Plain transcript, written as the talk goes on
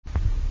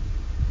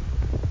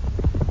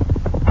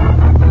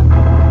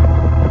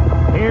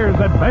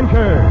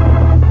adventure.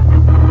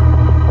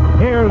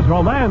 Here's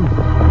romance.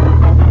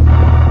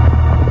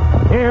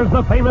 Here's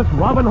the famous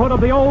Robin Hood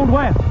of the Old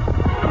West.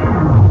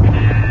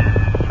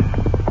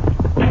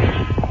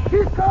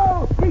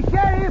 Cisco, the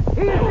sheriff,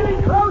 he is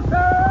getting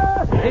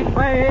closer. This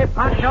way,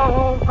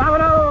 Pancho,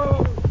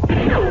 vámonos.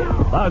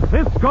 The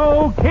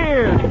Cisco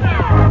Kid.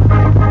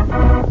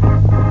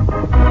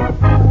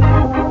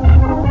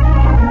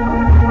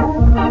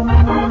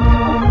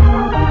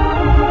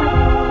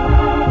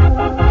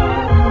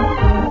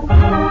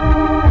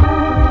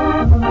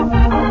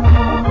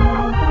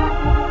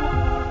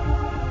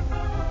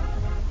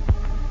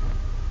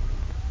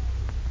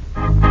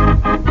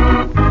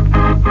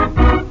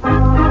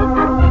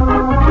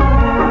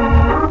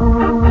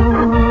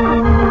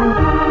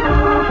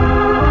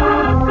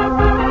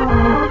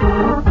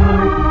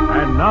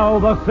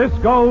 The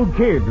Cisco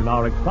Kid in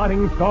our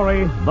exciting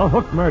story, The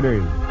Hook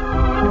Murders.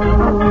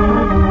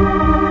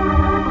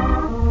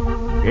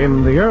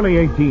 In the early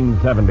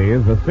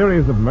 1870s, a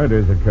series of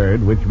murders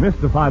occurred which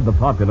mystified the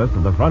populace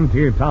of the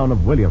frontier town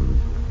of Williams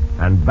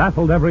and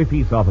baffled every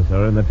peace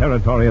officer in the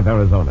territory of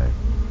Arizona.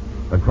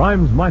 The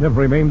crimes might have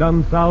remained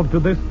unsolved to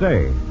this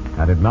day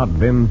had it not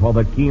been for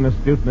the keen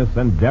astuteness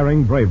and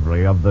daring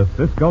bravery of the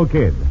Cisco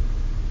Kid.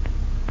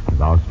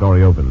 As our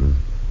story opens,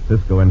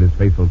 Cisco and his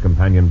faithful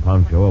companion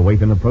Pancho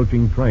await an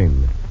approaching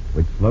train,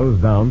 which slows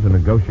down to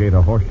negotiate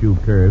a horseshoe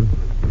curve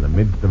in the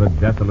midst of a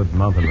desolate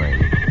mountain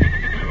range.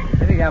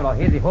 Steady, Diablo.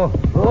 Here's the ho.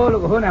 Oh,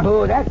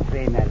 look, that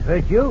train that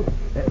hurt you.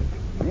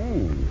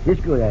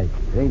 Cisco, that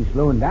train's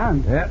slowing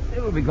down. Yeah,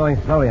 it will be going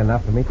slowly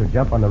enough for me to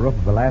jump on the roof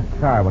of the last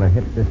car when it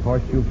hits this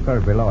horseshoe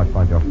curve below us,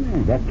 Pancho.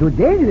 That's too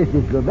dangerous,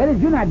 Cisco. Better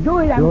do not do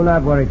it. Do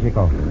not worry,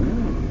 Chico.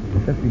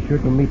 Just be sure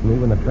to meet me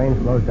when the train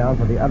slows down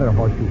for the other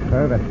horseshoe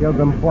curve at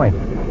Pilgrim Point.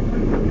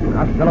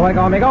 Hasta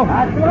luego, amigo.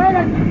 Hasta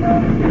luego.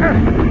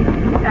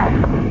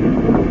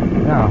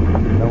 Now,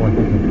 no one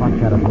thinks a pot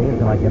shot of me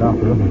until I get off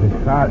the roof of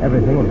this car.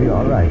 Everything will be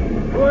all right.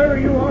 Whoever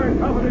you are on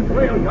top of this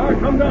rail car,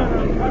 come down.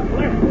 I'll start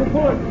blasting the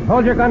bullets.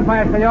 Hold your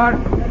gunfire, senor.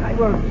 I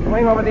will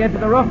swing over the edge of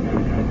the roof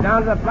and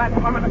down to the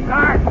platform of the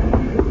car.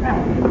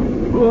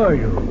 Who are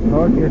you?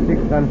 Hold your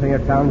 6 guns, Senor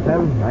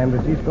Townsend. I am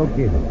the Cisco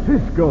Kid.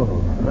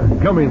 Cisco.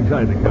 Come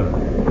inside the car.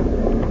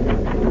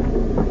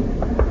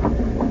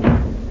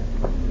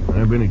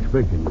 I've been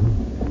expecting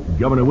you.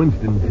 Governor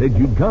Winston said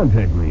you'd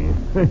contact me.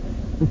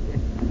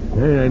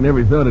 I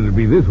never thought it'd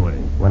be this way.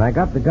 When I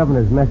got the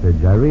governor's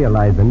message, I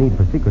realized the need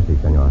for secrecy,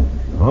 senor.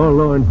 All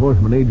law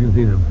enforcement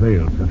agencies have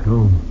failed,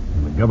 Cisco.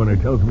 And the governor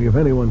tells me if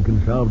anyone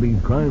can solve these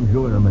crimes,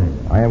 you're the man.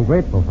 I am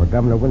grateful for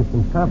Governor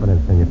Winston's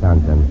confidence, Senor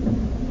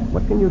Townsend.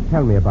 What can you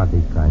tell me about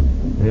these crimes?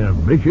 They are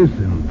vicious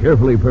and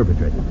carefully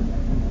perpetrated.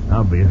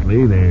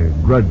 Obviously, they're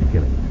grudge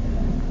killings.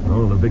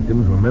 All the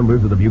victims were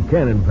members of the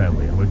Buchanan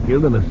family and were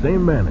killed in the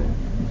same manner,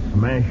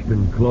 smashed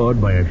and clawed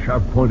by a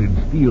sharp-pointed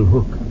steel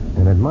hook.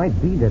 And it might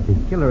be that the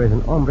killer is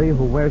an hombre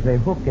who wears a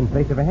hook in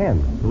place of a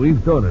hand. We've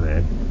thought of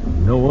that.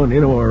 No one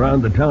in or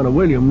around the town of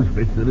Williams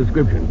fits the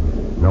description.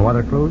 No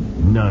other clues?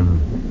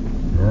 None.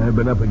 I've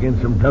been up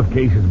against some tough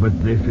cases,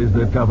 but this is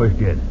the toughest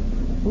yet.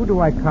 Who do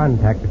I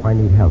contact if I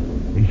need help?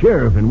 The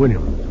sheriff in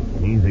Williams.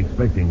 He's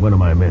expecting one of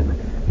my men.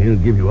 He'll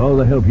give you all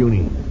the help you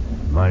need.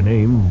 My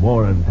name,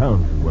 Warren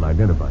Townsend, will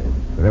identify him.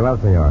 Very well,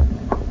 senor.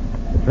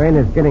 The train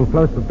is getting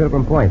close to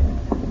Pilgrim Point.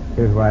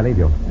 Here's where I leave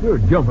you. You're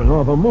jumping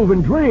off a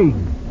moving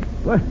train.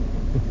 What?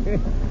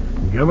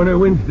 Governor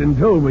Winston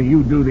told me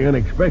you'd do the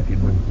unexpected,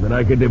 but that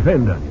I could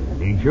depend on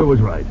you. He sure was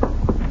right.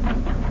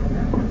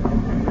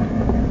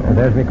 And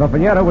there's mi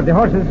compañero with the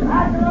horses.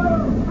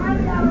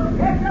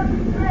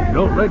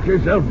 Don't let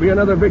yourself be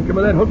another victim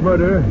of that hook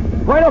murder.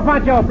 Bueno,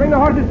 Pancho, bring the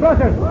horses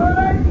closer.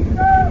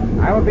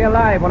 I will be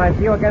alive when I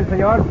see you again,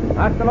 senor.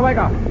 Hasta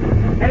luego.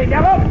 Steady,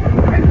 devil.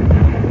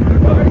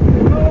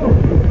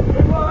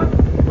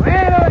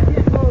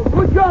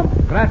 Good jump.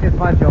 Gracias,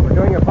 Pancho, for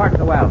doing your part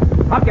so well.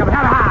 Up, you.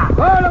 Ha!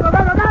 Go, go, go,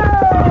 go, go!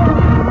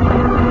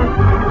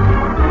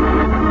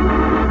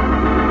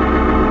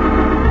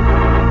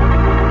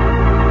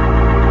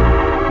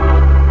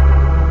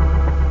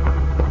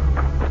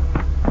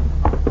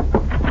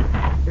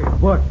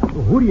 But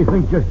who do you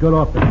think just got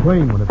off the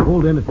train when it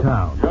pulled into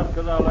town? Just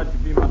because I'll let you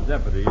be my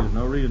deputy is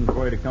no reason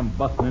for you to come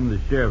busting into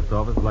the sheriff's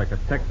office like a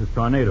Texas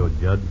tornado,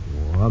 Judd.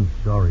 Oh, I'm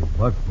sorry,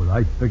 Buck, but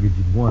I figured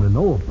you'd want to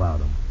know about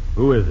him.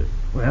 Who is it?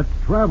 Well, that's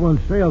the traveling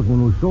salesman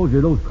who sold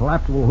you those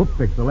collapsible hook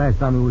picks the last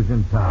time he was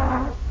in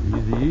town.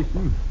 Easy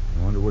Easton.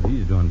 I wonder what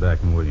he's doing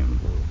back in Williams.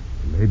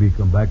 Maybe he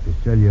come back to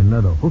sell you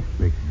another hook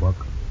pick, Buck.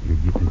 You're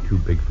getting too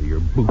big for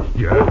your boots,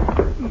 Judd.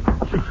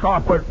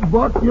 Stop it,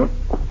 Buck. You're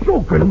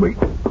choking me.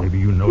 Maybe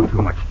you know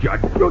too much,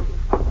 Judd. You're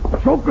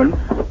choking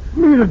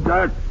me to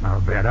death. Not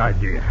a bad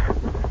idea.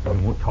 I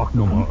won't talk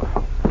no more.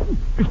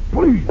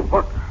 Please,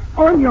 Buck.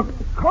 I'm your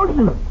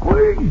cousin.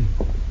 Please.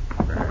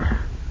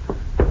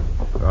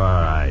 All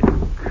right,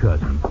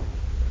 cousin.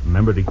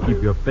 Remember to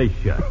keep your face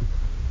shut.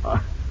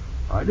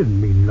 I didn't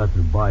mean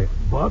nothing by it,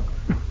 Buck.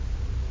 Them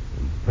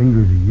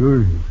fingers of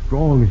yours are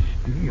strong as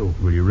steel.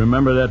 Will you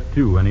remember that,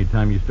 too,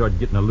 anytime you start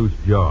getting a loose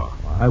jaw?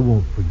 I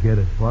won't forget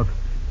it, Buck.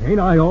 Ain't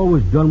I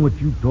always done what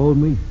you told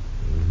me?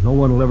 No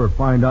one will ever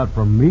find out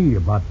from me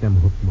about them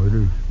hook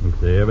murders. If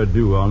they ever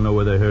do, I'll know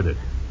where they heard it.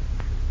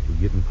 We're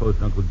getting close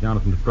to Uncle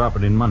Jonathan's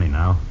property and money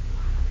now.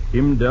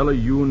 Him, Della,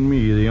 you and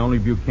me, the only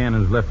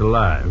Buchanans left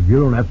alive. You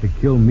don't have to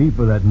kill me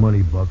for that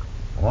money, Buck.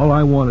 All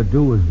I want to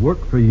do is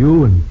work for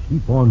you and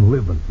keep on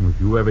living. If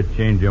you ever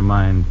change your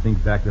mind,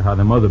 think back to how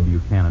them other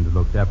Buchanans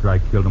looked after I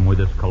killed them with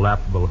this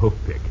collapsible hoof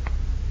pick.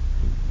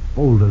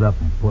 Fold it up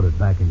and put it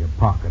back in your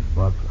pocket,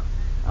 Buck.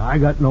 I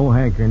got no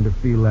hankering to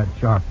feel that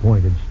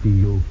sharp-pointed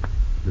steel.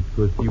 It's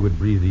because he would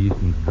breathe the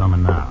Easton's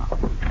drumming now.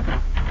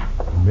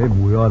 Maybe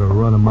we ought to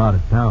run him out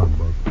of town,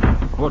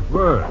 Buck. What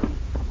for?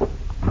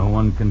 No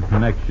one can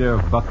connect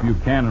Sheriff Buck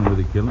Buchanan with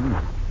the killings.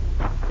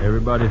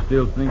 Everybody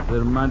still thinks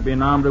there might be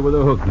an hombre with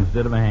a hook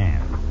instead of a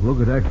hand. Look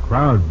at that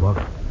crowd, Buck.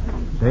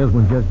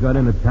 Salesman just got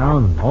into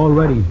town, and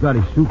already he's got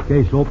his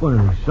suitcase open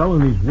and he's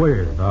selling his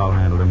wares. I'll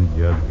handle him,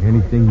 Judge.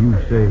 Anything you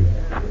say.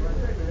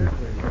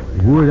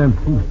 Who are them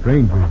two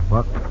strangers,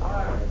 Buck?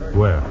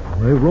 Where?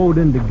 They rode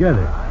in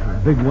together.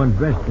 The big one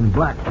dressed in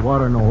black,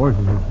 watering the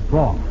horses with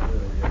straw.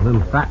 The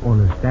little fat one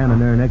is standing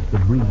there next to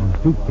Breezy's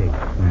suitcase.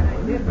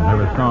 I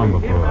never saw him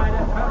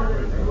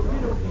before.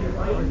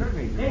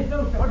 There's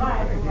no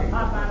surprise if you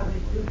pop out of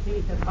this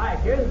suitcase and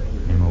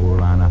bikers. Same old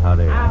line of hot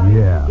air.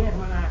 Yeah. Get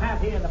when I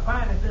have here the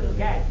finest little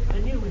gadget, the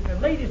newest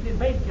and latest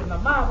invention, the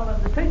marvel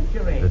of the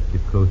century. Let's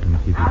get close and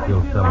see if he's Now, still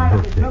this selling device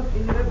hook is picks.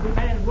 something that every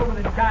man, woman,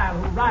 and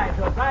child who rides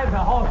or drives a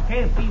horse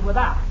can't be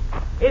without.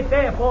 It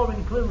therefore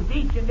includes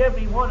each and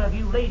every one of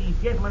you ladies,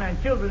 gentlemen,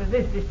 and children in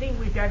this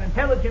distinguished and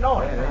intelligent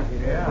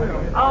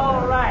audience.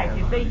 All right,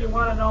 you say you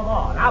want to know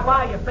more. Now,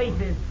 by your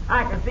faces,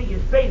 I can see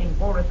you straining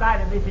for a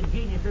sight of this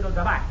ingenious little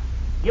device.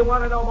 You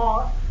want to know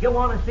more? You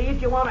want to see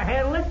it? You want to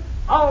handle it?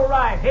 All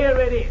right, here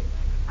it is.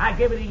 I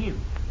give it to you.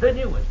 The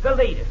newest, the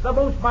latest, the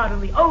most modern,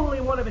 the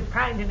only one of its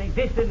kind in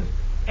existence,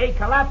 a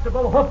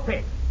collapsible hoof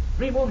pick.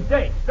 Removes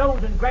dirt,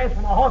 stones, and grass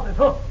from a horse's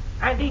hoof.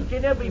 And each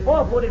and every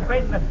four-footed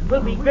friend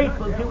will be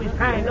grateful to his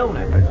kind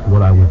owner. That's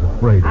what I was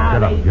afraid of. Now,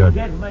 Shut up, ladies Judge. and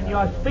gentlemen,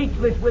 you're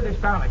speechless with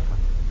astonishment.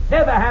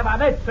 Never have I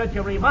met such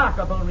a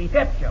remarkable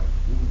reception.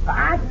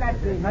 Perhaps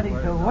that's nothing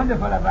so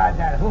wonderful about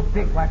that hoof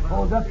pick what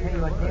folds up to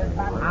your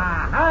tailbone.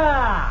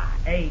 Aha!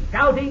 A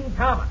doubting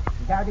Thomas.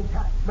 Doubting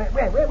Thomas. Where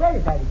is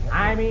Doubting Thomas?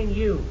 I mean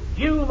you.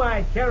 You,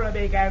 my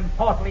cherubic and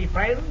portly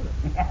friend.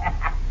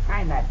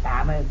 I'm not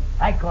Thomas.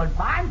 I call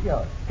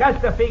Pancho.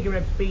 Just a figure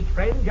of speech,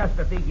 friend. Just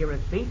a figure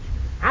of speech.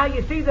 Now,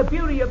 you see, the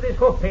beauty of this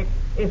hoof pick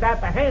is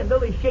that the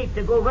handle is shaped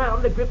to go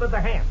round the grip of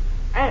the hand.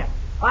 And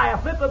by a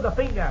flip of the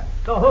finger,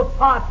 the hoof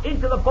parts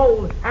into the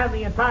fold, and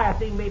the entire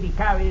thing may be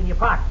carried in your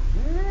pocket.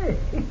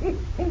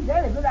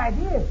 That's a good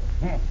idea.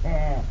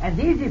 And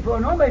easy for a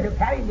number to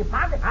carry in the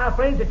pocket. Now,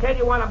 friends, to tell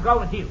you what I'm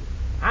going to do.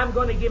 I'm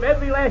going to give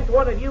every last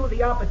one of you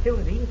the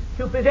opportunity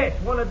to possess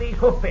one of these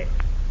hoof picks.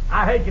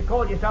 I heard you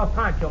call yourself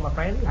Pancho, my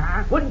friend.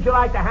 Uh-huh. Wouldn't you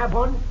like to have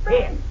one?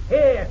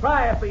 Here,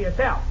 try it for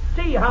yourself.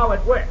 See how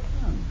it works.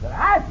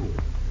 Gracias.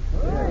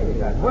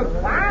 That works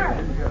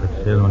fine.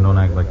 The salesman don't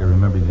act like he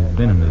remembers he's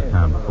been in this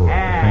town before.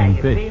 The same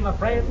You pitch. see, my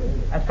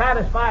friend, a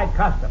satisfied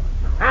customer.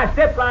 Now,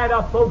 step right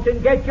up, folks,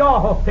 and get your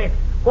hoof pick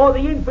for the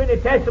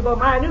infinitesimal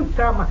minute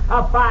sum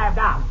of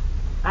 $5.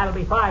 That'll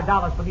be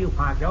 $5 from you,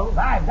 Pancho.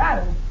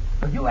 $5?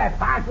 But you have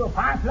Pancho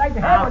like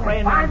to Now, have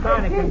friend, I'm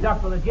trying to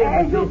conduct a legitimate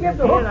and you business give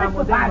the here. hoof I'm pick to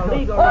within the Pancho.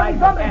 legal Only right to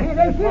something ask here, you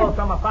they to throw see.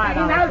 some of $5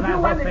 Now for you that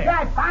want hoof to pick.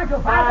 charge Pancho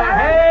 $5?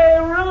 Hey,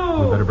 We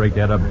Rube! better break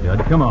that up, Judge.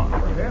 Come on.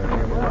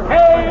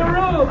 Hey,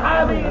 Rube!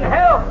 I mean,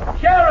 help!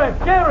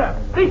 Sheriff!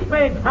 This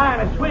man's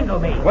trying to swindle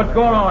me. What's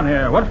going on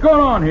here? What's going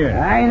on here?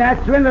 I ain't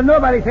not swindling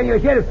nobody, Senor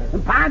Sheriff.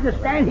 And Pancho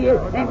stand here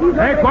and these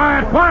Hey,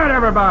 quiet,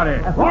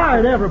 everybody.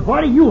 Quiet,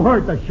 everybody. You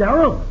heard the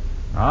sheriff.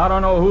 I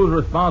don't know who's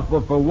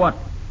responsible for what,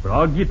 but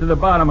I'll get to the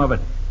bottom of it.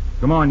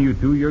 Come on, you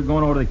two. You're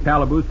going over to the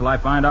calaboose till I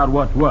find out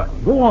what's what.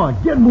 Go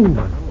on, get moving.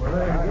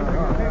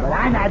 But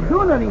I'm not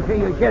doing nothing,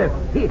 Senor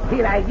Sheriff.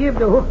 Here, I give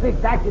the hoof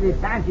pick back to this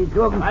fancy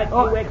token. But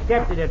you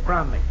accepted it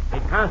from me.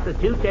 It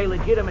constitutes a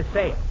legitimate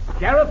sale.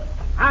 Sheriff,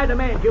 I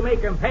demand you make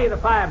him pay the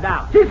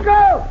 $5.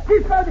 Cisco,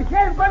 the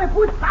sheriff's going to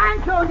put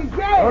Pancho in the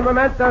jail. Un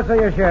momento,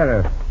 Senor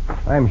Sheriff.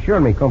 I'm sure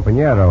mi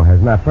compañero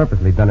has not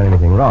purposely done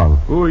anything wrong.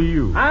 Who are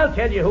you? I'll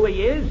tell you who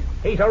he is.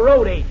 He's a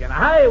road agent, a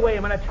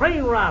highwayman, a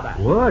train robber.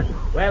 What?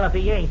 Well, if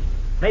he ain't,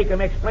 make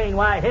him explain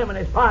why him and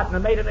his partner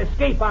made an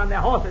escape on their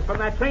horses from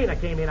that train I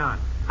came in on.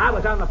 I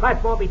was on the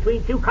platform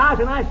between two cars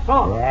and I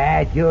saw them.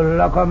 That you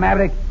loco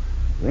maverick.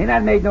 We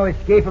not made no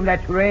escape from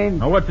that train.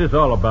 Now, what's this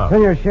all about?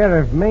 Senor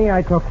Sheriff, may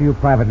I talk to you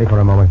privately for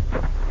a moment?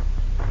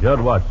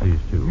 Judd, watch these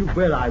two. You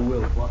bet I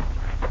will, Buck.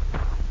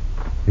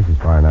 This is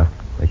far enough.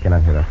 They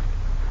cannot hear us.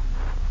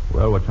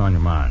 Well, what's on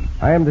your mind?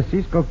 I am the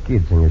Cisco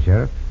Kid, Senor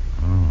Sheriff.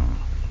 Oh.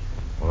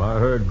 Well, I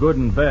heard good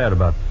and bad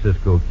about the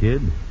Cisco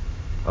Kid.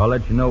 I'll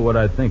let you know what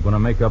I think when I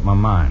make up my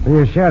mind.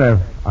 Senor Sheriff,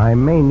 I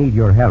may need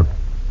your help.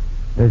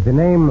 Does the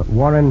name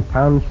Warren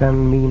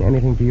Townsend mean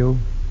anything to you?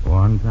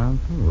 Warren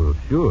Townsend? Well,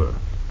 sure.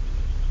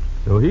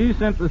 So he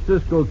sent the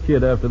Cisco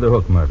Kid after the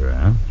Hook murder,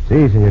 huh?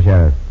 Si, Senor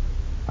Sheriff.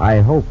 I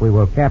hope we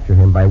will capture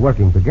him by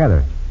working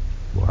together.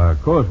 Why,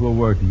 of course we'll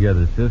work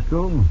together,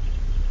 Cisco.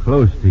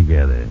 Close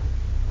together.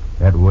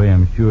 That way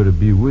I'm sure to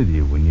be with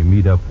you when you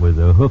meet up with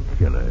the hook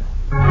killer.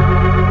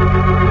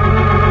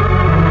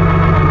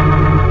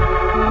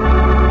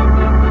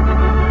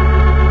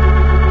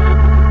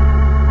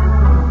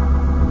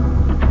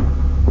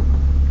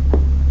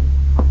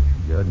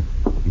 Judd,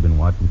 you been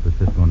watching for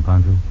Cisco and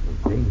Pancho?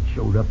 They ain't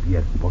showed up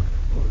yet, Buck.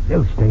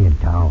 They'll stay in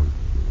town.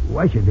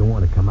 Why should they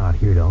want to come out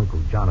here to Uncle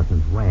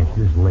Jonathan's ranch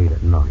this late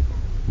at night?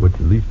 What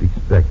you least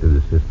expect of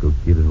the Cisco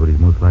kid is what he's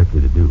most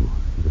likely to do.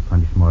 He's a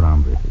plenty smart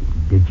hombre.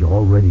 Did you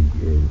already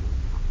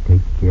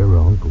take care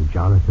of Uncle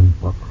Jonathan,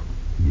 Buck?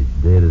 He's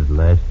dead as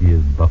last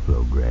year's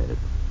buffalo grass.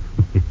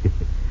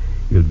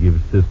 He'll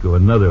give Cisco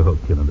another hook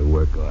killer to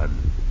work on.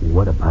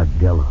 What about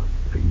Della?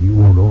 You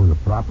won't own the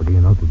property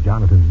and Uncle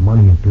Jonathan's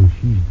money until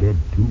she's dead,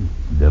 too.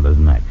 Della's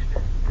next.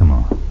 Come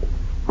on.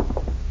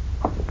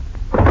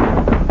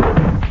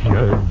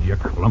 Judge, you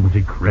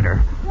clumsy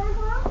critter.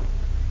 Grandpa?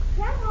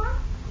 Grandpa?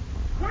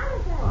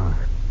 Jonathan!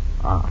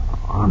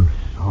 I'm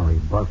sorry,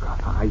 Buck.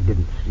 I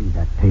didn't see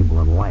that table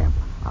and lamp.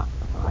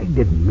 I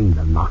didn't mean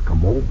to knock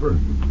 'em over.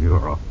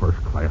 You're a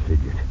first-class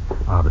idiot.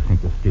 I ought to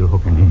sink the steel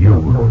hook into you.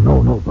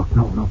 No, Buck,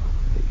 no.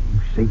 You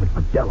save it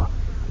for Della.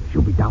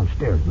 She'll be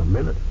downstairs in a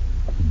minute.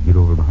 Get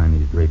over behind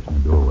these drapes in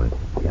the doorway.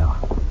 Yeah,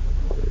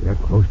 they're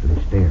close to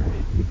the stairs.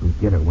 You can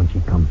get her when she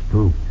comes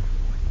through.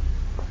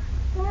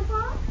 Grandpa?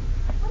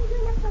 What are you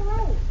doing up so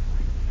late?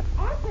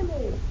 Answer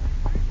me.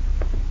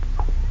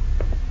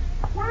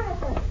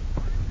 Jonathan.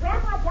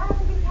 Grandpa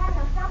Jonathan didn't have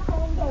to stop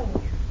playing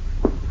games.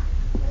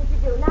 What did you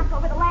do? Knock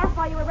over the lamp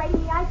while you were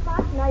raiding the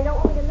icebox? Now you don't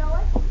want me to know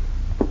it?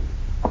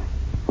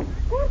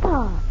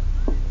 Grandpa.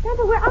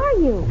 Grandpa, where are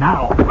you?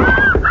 Now!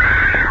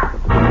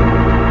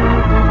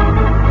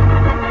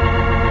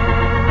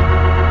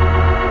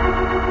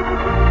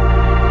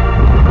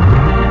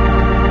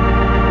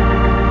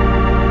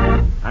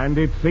 And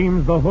it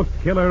seems the hook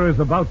killer is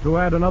about to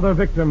add another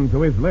victim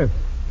to his list.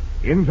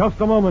 In just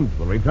a moment,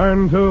 we'll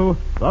return to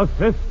the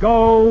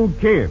Cisco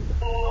Kid.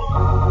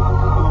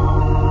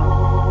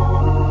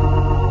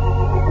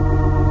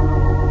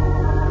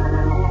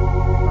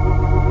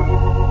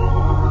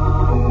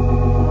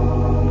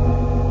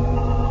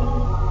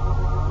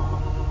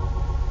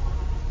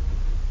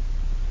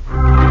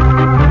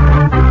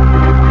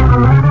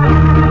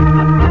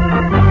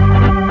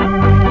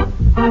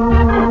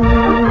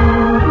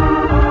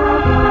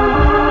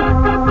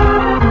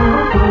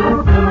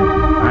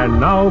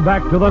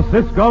 Back to the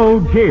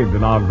Cisco Kid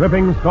in our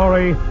gripping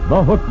story,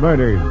 The Hook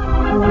Murders.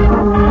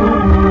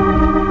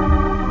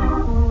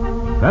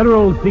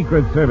 Federal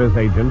Secret Service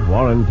agent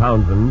Warren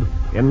Townsend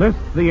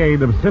enlists the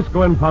aid of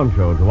Cisco and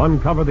Pancho to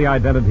uncover the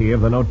identity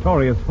of the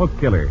notorious hook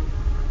killer.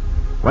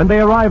 When they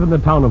arrive in the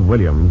town of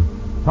Williams,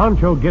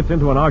 Pancho gets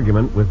into an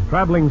argument with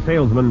traveling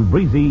salesman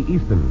Breezy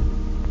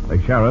Easton. The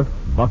sheriff,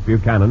 Buck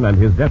Buchanan, and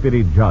his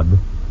deputy Judd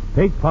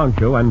take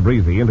Pancho and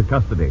Breezy into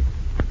custody.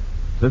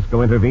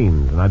 Cisco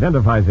intervenes and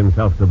identifies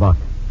himself to Buck,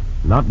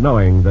 not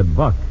knowing that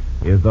Buck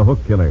is the hook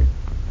killer.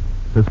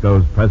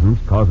 Cisco's presence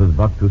causes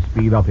Buck to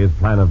speed up his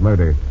plan of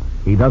murder.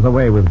 He does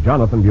away with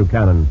Jonathan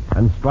Buchanan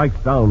and strikes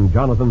down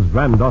Jonathan's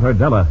granddaughter,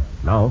 Della.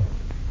 Now,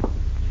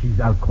 She's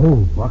out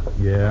cold, Buck.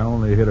 Yeah, I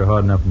only hit her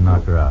hard enough to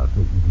knock her out.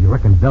 You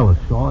reckon Della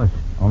saw us?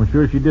 I'm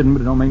sure she didn't,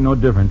 but it don't make no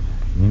difference.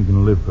 She ain't gonna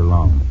live for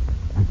long.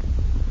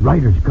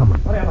 Rider's coming.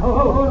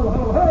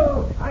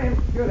 Ho. I am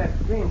sure that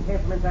scream came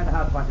from inside the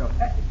house, Pancho.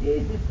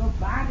 This is so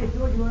bad, it's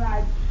all you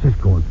right.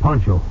 Cisco and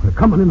Pancho, they're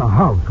coming in the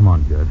house. Come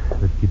on, Judd.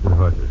 Let's keep to the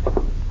horses.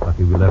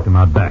 Lucky we left him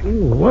out back.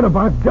 Ooh, what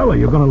about Della?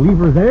 You're going to leave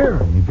her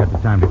there? You got the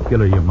time to kill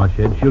her, you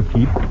mushhead. She'll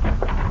keep.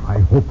 I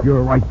hope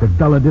you're right that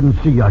Della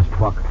didn't see us,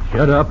 Buck.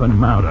 Shut up and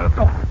mount up.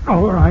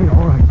 All right,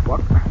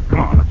 Buck. Come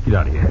on, let's get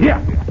out of here.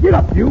 Yeah, get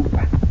up, you.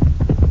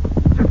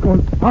 Cisco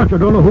and Pancho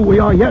don't know who we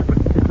are yet, but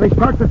if they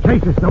start to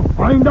chase us, they'll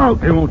find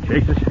out. They won't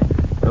chase us.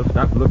 They'll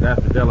stop to look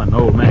after Della and the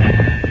old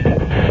man.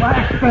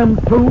 Blast them,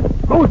 too.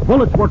 Those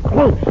bullets were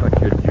close.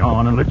 Shut your jaw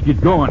and let's get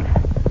going.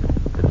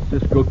 That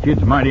Cisco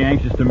kid's mighty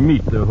anxious to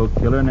meet the hook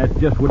killer, and that's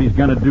just what he's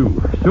going to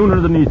do. Sooner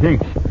than he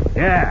thinks.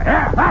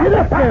 Yeah. Get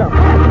up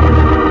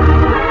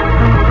there.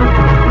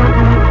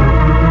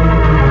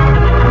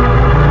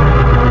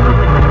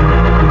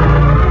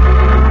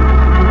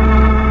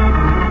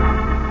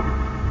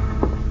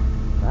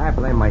 I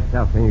blame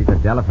myself, Senorita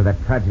Della, for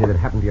that tragedy that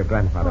happened to your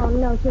grandfather. Oh,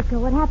 no, Cisco.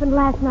 What happened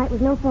last night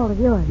was no fault of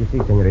yours. You see,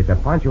 Senorita,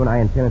 Pancho and I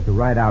intended to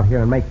ride out here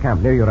and make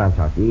camp near your ranch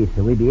house. See,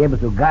 so we'd be able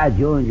to guard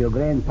you and your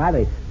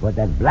grandfather. But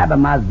that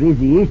blabbermouth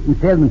Breezy Easton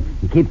salesman,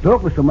 he keep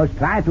talking so much,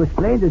 trying to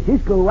explain to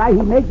Cisco why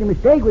he made the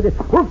mistake with the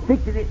hoof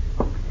pick to the...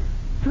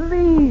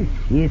 Please,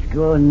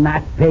 Cisco,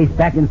 not pace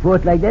back and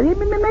forth like that. It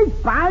may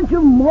make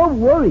Pancho more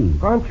worried.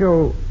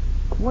 Pancho,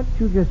 what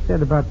you just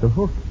said about the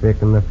hoof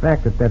pick and the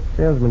fact that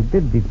salesman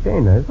did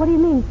detain us, What do you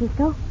mean,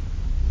 Cisco?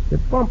 the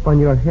bump on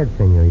your head,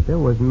 Senorita,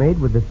 was made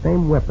with the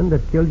same weapon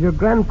that killed your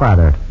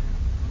grandfather.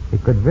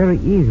 It could very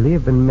easily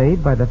have been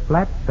made by the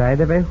flat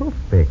side of a hoof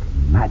pick.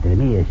 Madre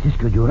mia,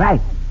 Cisco, you're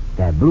right.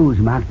 That bruise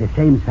marks the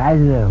same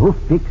size as a hoof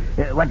pick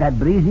what that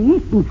Breezy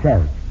Easton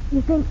sells.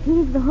 You think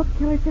he's the hook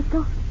killer,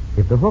 Cisco?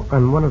 If the hook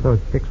on one of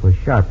those picks was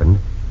sharpened,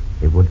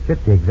 it would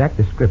fit the exact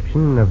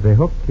description of the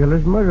hook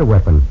killer's murder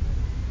weapon.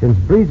 Since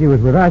Breezy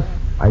was with us,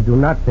 I do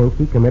not think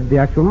he committed the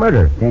actual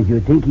murder. Don't you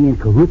think he in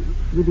cahoots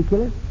with the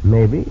killer?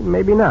 Maybe,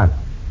 maybe not.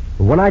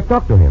 But when I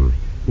talk to him,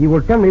 he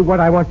will tell me what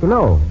I want to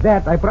know.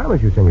 That I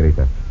promise you,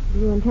 senorita. Do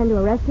you intend to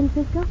arrest him,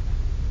 Cisco?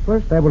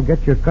 First, I will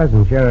get your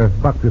cousin, Sheriff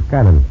Buck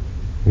Buchanan.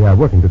 We are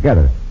working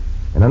together.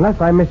 And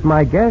unless I miss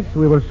my guess,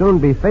 we will soon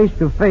be face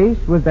to face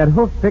with that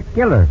hoof-pick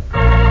killer.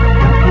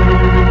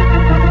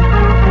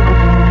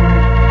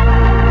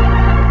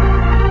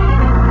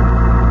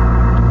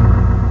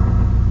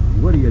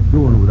 What are you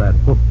doing with that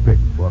hoof-pick,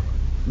 Buck?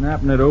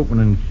 Snapping it open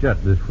and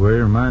shut this way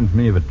reminds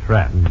me of a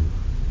trap.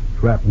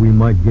 Trap we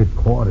might get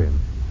caught in.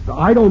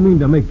 I don't mean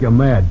to make you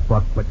mad,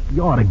 Buck, but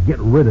you ought to get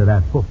rid of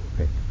that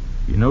hoof-pick.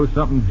 You know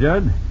something,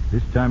 Judd?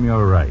 This time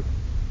you're right.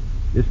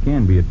 This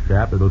can be a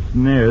trap that'll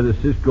snare the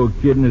Cisco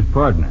kid and his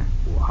partner.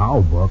 Well,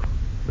 how, Buck?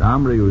 The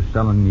hombre who was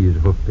selling me his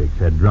hoof picks,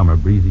 that drummer,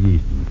 Breezy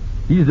Easton.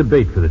 He's the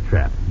bait for the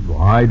trap.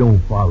 Well, I don't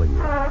follow you.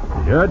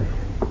 Judd,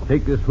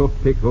 take this hoof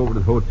pick over to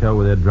the hotel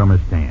where that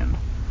drummer's staying.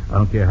 I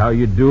don't care how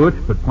you do it,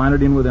 but plant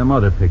it in with them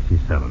other picks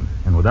he's selling,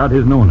 and without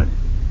his knowing it.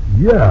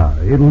 Yeah,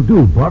 it'll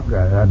do, Buck.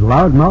 That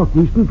loudmouth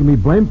Easton can be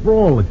blamed for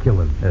all the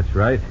killing. That's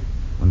right.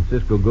 When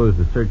Cisco goes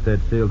to search that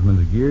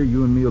salesman's gear,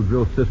 you and me will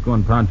drill Cisco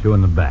and Pancho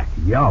in the back.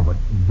 Yeah, but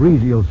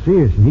Breezy will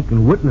see us, and he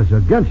can witness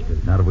against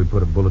us. Not if we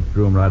put a bullet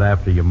through him right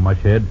after, you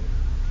mushhead.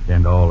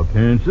 And to all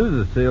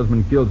appearances, the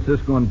salesman killed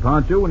Cisco and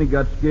Pancho. When he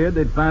got scared,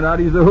 they'd find out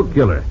he's the hook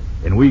killer.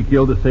 And we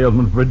killed the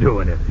salesman for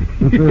doing it.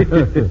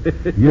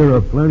 You're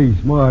a plenty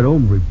smart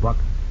hombre, Buck.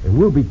 And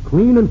we'll be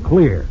clean and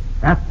clear.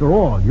 After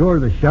all, you're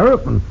the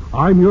sheriff, and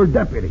I'm your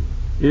deputy.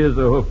 Here's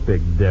the hoof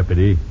pick,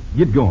 deputy.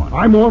 Get going.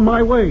 I'm on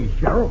my way,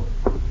 Sheriff.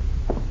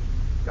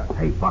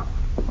 Hey, Buck,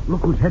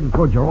 look who's heading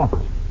towards your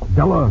office.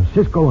 Della,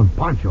 Cisco, and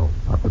Pancho.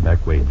 Out the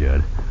back way,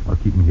 Judd. I'll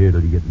keep him here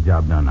till you get the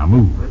job done. Now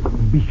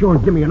move. Be sure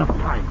and give me enough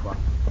time, Buck.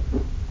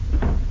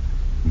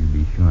 You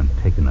be sure and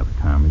take enough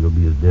time, or you'll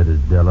be as dead as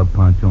Della,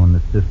 Pancho, and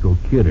the Cisco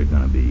kid are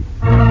going to be.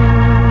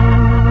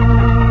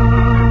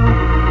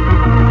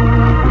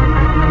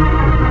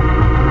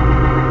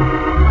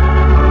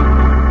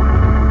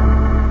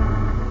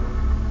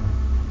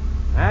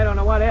 I don't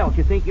know what else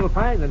you think you'll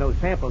find in those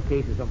sample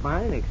cases of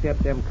mine,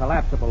 except them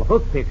collapsible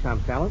hoof picks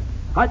I'm selling.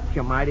 But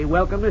you're mighty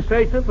welcome to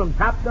search them from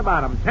top to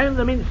bottom. Turn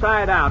them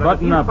inside out.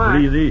 Button up,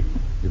 Breezy.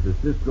 If the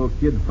Cisco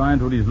kid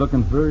finds what he's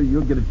looking for,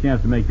 you'll get a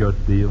chance to make your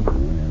steal.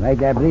 Like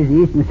that Breezy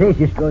Easton says,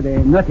 Cisco,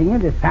 there's nothing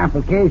in this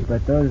sample case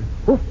but those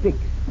hoof picks.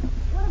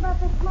 What about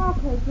the small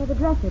case near the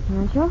dresser,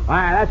 Pancho?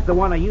 Why, that's the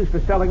one I used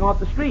for selling off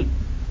the street.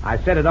 I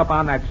set it up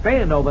on that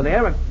stand over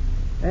there, and...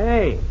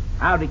 Hey,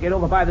 how'd it get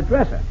over by the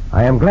dresser?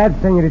 I am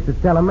glad Senorita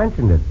Stella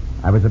mentioned it.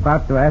 I was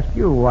about to ask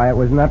you why it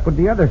was not with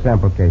the other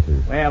sample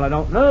cases. Well, I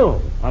don't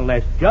know,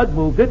 unless Judd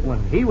moved it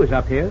when he was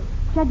up here.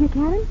 Judd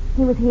Buchanan?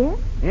 He was here?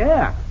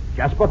 Yeah,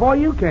 just before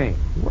you came.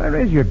 Where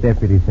is your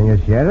deputy, Senor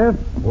Sheriff?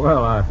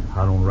 Well, I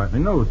don't rightly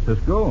know,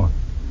 Cisco.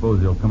 Suppose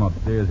he'll come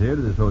upstairs here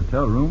to this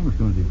hotel room as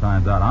soon as he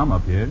finds out I'm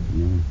up here.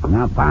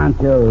 Now,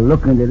 Pancho,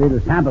 look in the little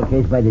sample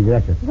case by the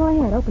dresser. Go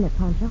ahead, open it,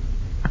 Pancho.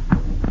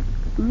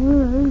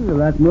 Well,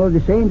 that's more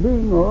the same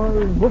thing, all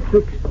hoof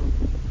picks.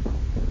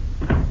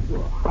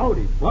 Well,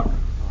 howdy, Buck.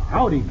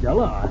 Howdy,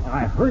 Della.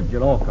 I heard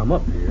you'd all come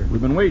up here.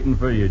 We've been waiting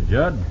for you,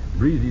 Judd.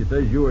 Breezy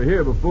says you were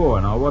here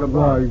before. Now, what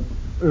about...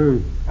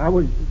 I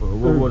was...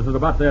 what was it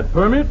about that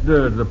permit?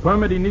 The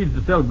permit he needs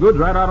to sell goods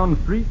right out on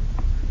the street?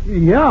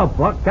 Yeah,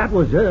 Buck, that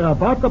was it,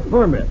 about the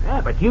permit.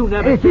 Yeah, but you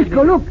never... Hey,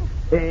 Cisco, look.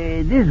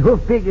 This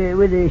hoof pick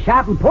with a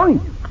sharpened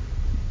point.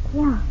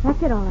 Yeah,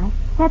 that's it, all right.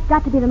 That's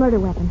got to be the murder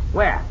weapon.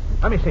 Where?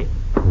 Let me see.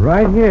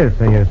 Right here,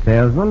 Senor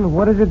Salesman.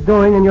 What is it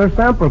doing in your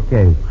sample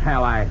case?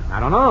 Hell, I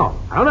don't know.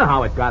 I don't know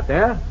how it got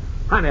there.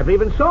 I never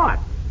even saw it.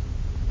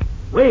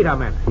 Wait a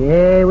minute.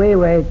 Yeah,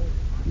 wait.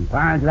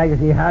 Sounds like to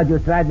see how you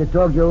tried to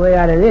talk your way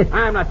out of this.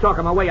 I'm not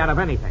talking my way out of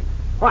anything.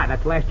 Why,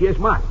 that's last year's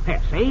mark.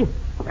 Here, see?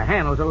 The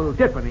handle's a little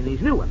different in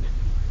these new ones.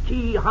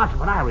 Gee, that's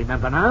what I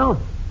remember now.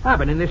 I've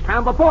been in this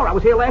town before. I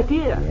was here last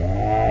year.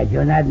 Yeah,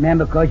 you're not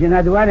member because you're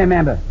not one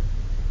member.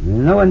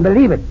 No one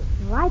believe it.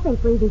 Well, I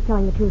think Breezy's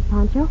telling the truth,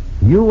 Pancho.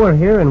 You were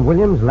here in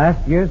Williams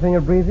last year,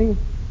 Senor Breezy?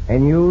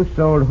 And you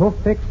sold hoof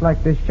picks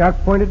like this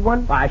sharp-pointed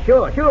one? Why,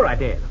 sure I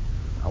did.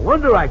 No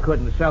wonder I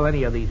couldn't sell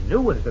any of these new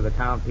ones to the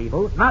town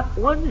people. Not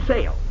one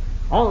sale.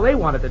 All they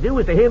wanted to do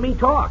was to hear me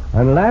talk.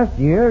 And last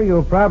year,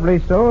 you probably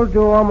sold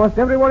to almost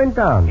everyone in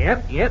town.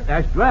 Yep,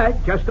 that's right.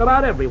 Just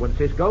about everyone,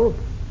 Cisco.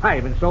 I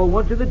even sold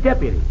one to the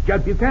deputy,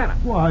 Judd Buchanan.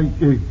 Why,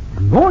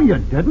 no, you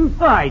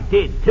didn't. I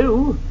did,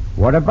 too.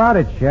 What about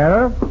it,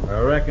 Sheriff? I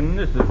reckon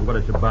this is what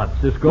it's about,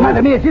 Cisco.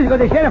 Madam, here, Cisco,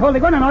 the sheriff hold the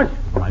gun on us.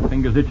 My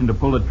finger's itching to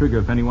pull the trigger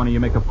if any one of you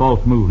make a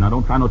false move. Now,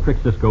 don't try no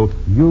tricks, Cisco.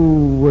 You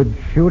would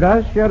shoot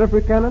us, Sheriff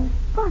Buchanan?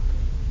 But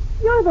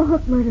you're the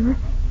hook murderer.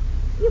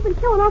 You've been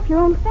killing off your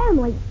own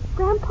family,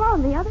 Grandpa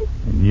and the others.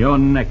 And you're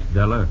next,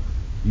 Della.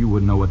 You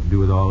wouldn't know what to do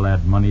with all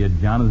that money at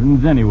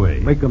Jonathan's anyway.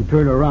 Make him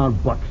turn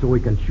around, Buck, so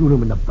we can shoot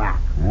him in the back.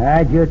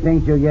 You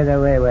think you'll get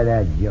away with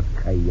that, you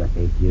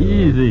coyote, you?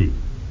 Easy.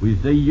 We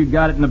say you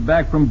got it in the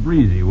back from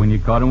Breezy when you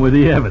caught him with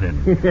the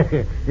evidence.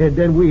 And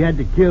then we had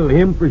to kill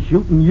him for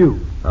shooting you.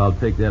 I'll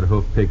take that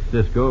hoof pick,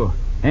 Cisco.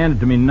 Hand it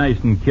to me nice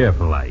and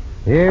careful like.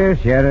 Here,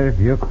 Sheriff,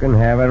 you can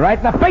have it right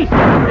in the face.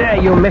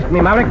 There, you missed me,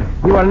 Maverick.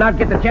 You will not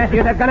get the chance to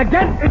use that gun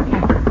again.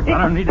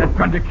 I don't need that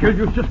gun to kill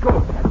you, Cisco.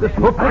 This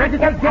hoof Why don't you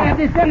take care of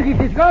this energy,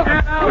 Cisco?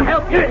 I'll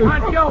help you,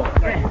 Pancho.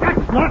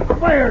 That's not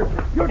fair.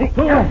 You're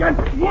two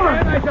against one.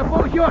 And I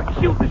suppose your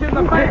shooting us in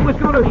the back was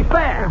going to be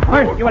fair.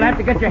 First, you will have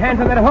to get your hands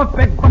on that hoof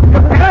pick.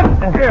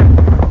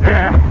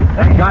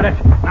 Got it.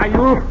 Now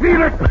you'll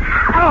feel it.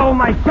 Oh,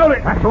 my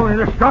shoulder. That's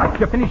only the start.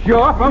 You finish you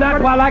off.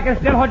 Not while I can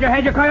still hold your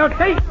hand, you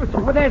coyote.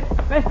 With this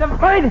fist of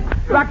blade,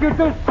 rock you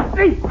to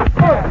sleep.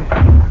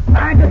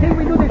 I think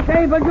we do the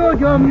same for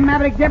you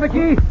maverick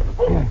deputy.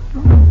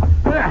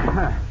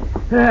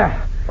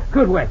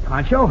 Good work,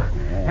 Pancho.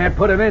 And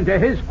put an end to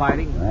his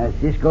fighting.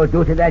 Cisco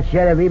do to that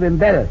sheriff even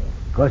better,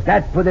 because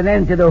that put an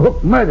end to the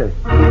Hook murders.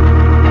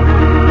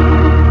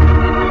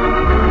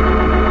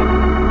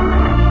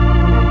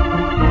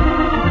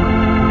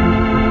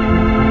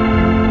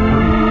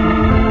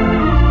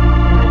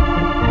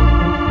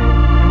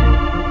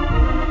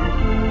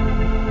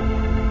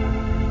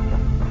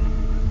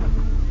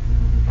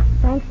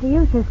 Thanks to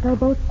you, Cisco,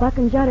 both Buck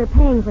and Judd are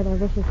paying for their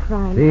vicious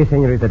crimes. Si,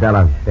 Senorita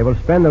Della. They will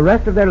spend the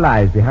rest of their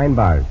lives behind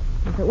bars.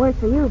 If it weren't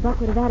for you, Buck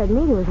would have added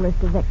me to his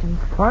list of victims.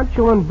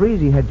 Pancho and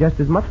Breezy had just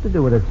as much to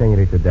do with it,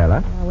 Senorita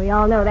Della. Well, we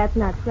all know that's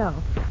not so.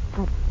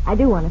 But I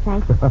do want to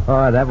thank you.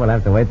 Oh, that will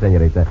have to wait,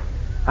 Senorita.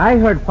 I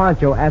heard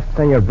Pancho ask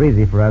Senor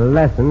Breezy for a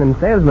lesson in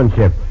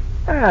salesmanship.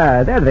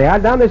 Ah, there they are,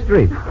 down the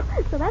street.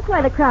 So that's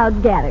why the crowd's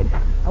gathered.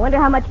 I wonder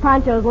how much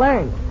Pancho's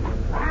learned.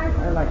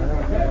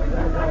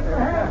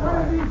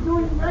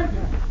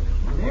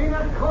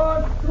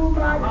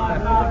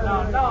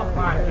 No,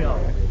 Pancho.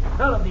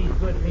 None of these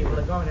good people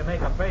are going to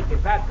make a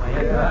purchase that way.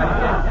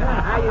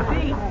 Now, you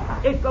see,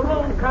 it's the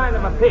wrong kind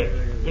of a pitch.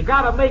 You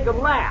gotta make them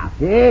laugh.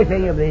 Si,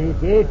 Senor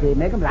Breezy, si,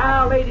 make them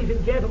Now, laugh. ladies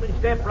and gentlemen,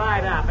 step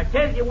right up. I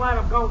tell you what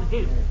I'm going to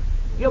do.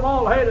 You've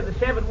all heard of the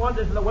 7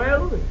 wonders of the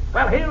world?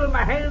 Well, here in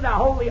my hand I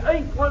hold the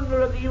 8th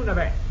wonder of the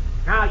universe.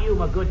 Now, you,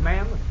 my good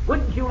man,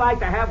 wouldn't you like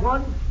to have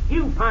one?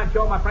 You,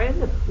 Pancho, my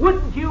friend,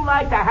 wouldn't you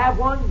like to have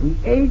one?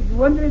 The 8th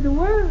wonder of the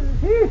world.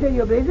 Si,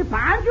 Senor Breezy,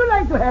 Pancho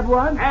like to have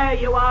one. There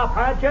you are,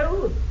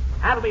 Pancho.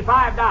 That'll be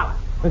 $5.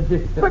 But,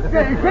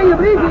 Senor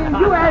Breezy,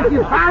 you asked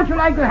if Pancho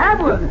like to have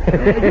one.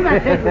 You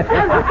not take the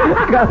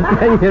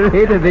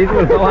Senorita, these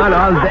will go on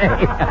all day.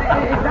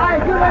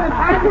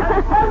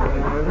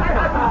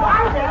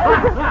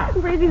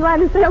 Breezy's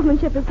line of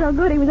salesmanship is so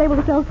good he was able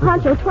to sell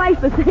Pancho twice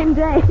the same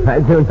day. I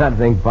do not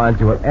think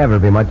Pancho will ever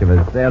be much of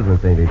a salesman,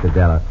 Senorita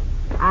Della.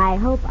 I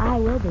hope I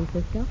will be,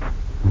 Cisco.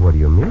 What do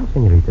you mean,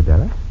 Senorita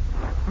Della?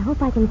 I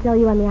hope I can sell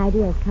you on the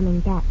idea of coming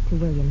back to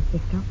Williams,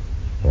 Cisco.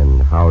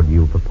 And how do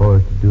you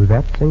propose to do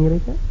that,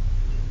 Senorita?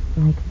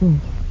 Like this.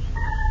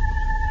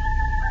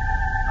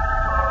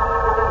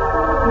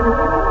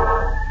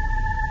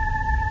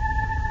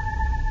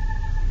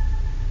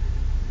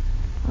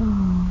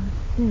 Oh,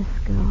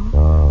 Cisco.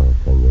 Oh,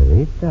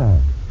 Senorita.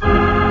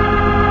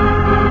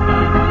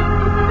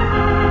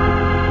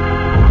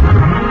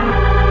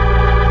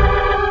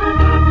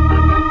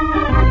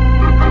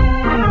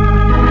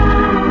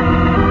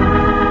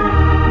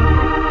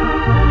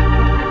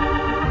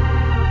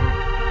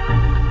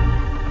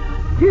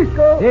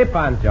 Cisco. Si,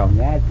 Pancho.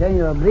 That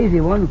Senor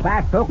Breezy one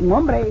fast-talking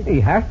hombre. He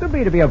has to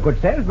be a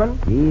good salesman.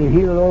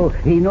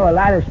 He know a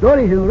lot of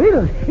stories and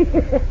riddles.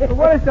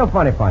 What is so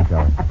funny,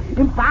 Pancho?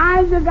 And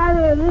Pancho got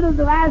a riddle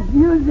to ask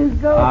you,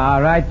 Cisco.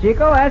 All right,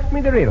 Chico, ask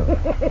me the riddle.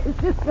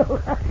 Cisco.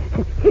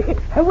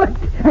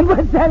 and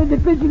what side of the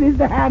picture is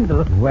the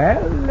handle?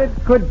 Well, it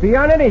could be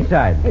on any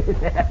side.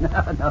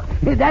 No.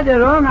 That's the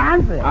wrong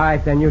answer. All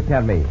right, then you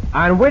tell me.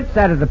 On which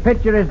side of the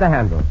picture is the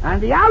handle? On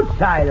the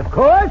outside, of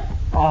course.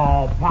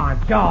 Oh,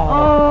 Pancho.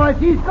 Oh,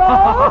 Cisco.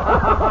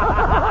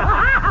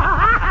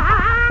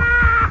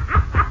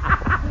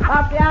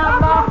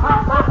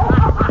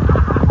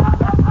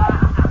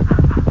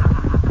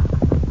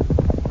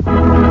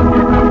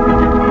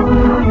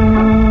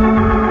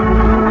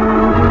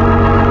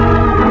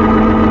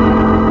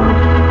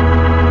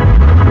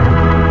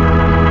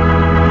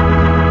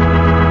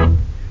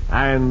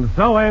 And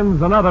so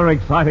ends another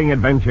exciting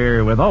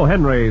adventure with O.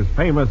 Henry's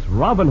famous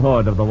Robin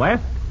Hood of the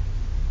West,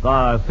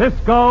 the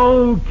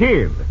Cisco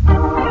Kid.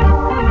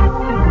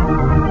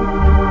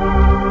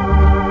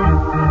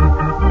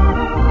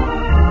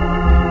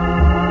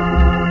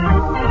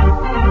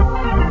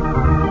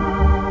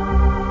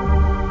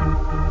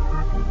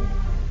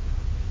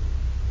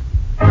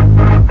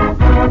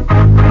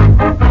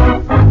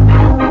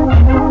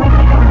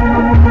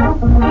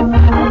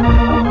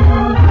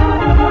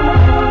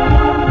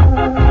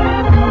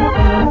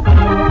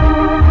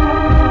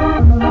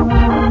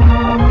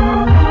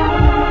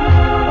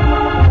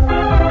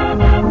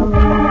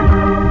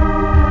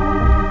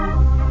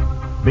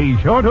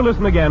 sure to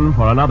listen again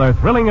for another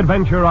thrilling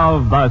adventure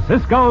of the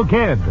Cisco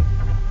Kid.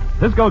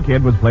 Cisco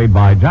Kid was played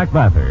by Jack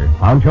Mather,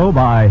 Pancho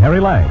by Harry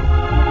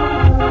Lang.